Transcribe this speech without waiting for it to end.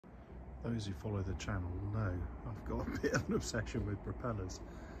those who follow the channel will know I've got a bit of an obsession with propellers.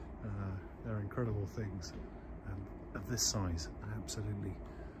 They're incredible things, and of this size, absolutely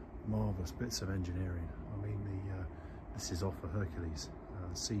marvellous bits of engineering. I mean, this is off a Hercules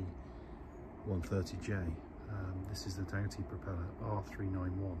C140J. This is the Dowty Propeller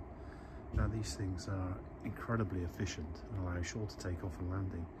R391. Now these things are incredibly efficient and allow shorter takeoff and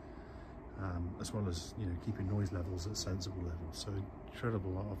landing, as well as, you know, keeping noise levels at sensible levels. So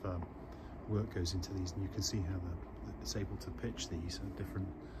incredible lot of work goes into these, and you can see how it's able to pitch these at different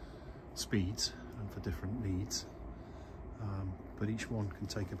speeds and for different needs, but each one can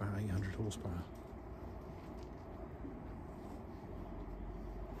take about 800 horsepower.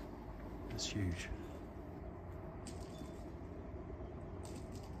 It's huge.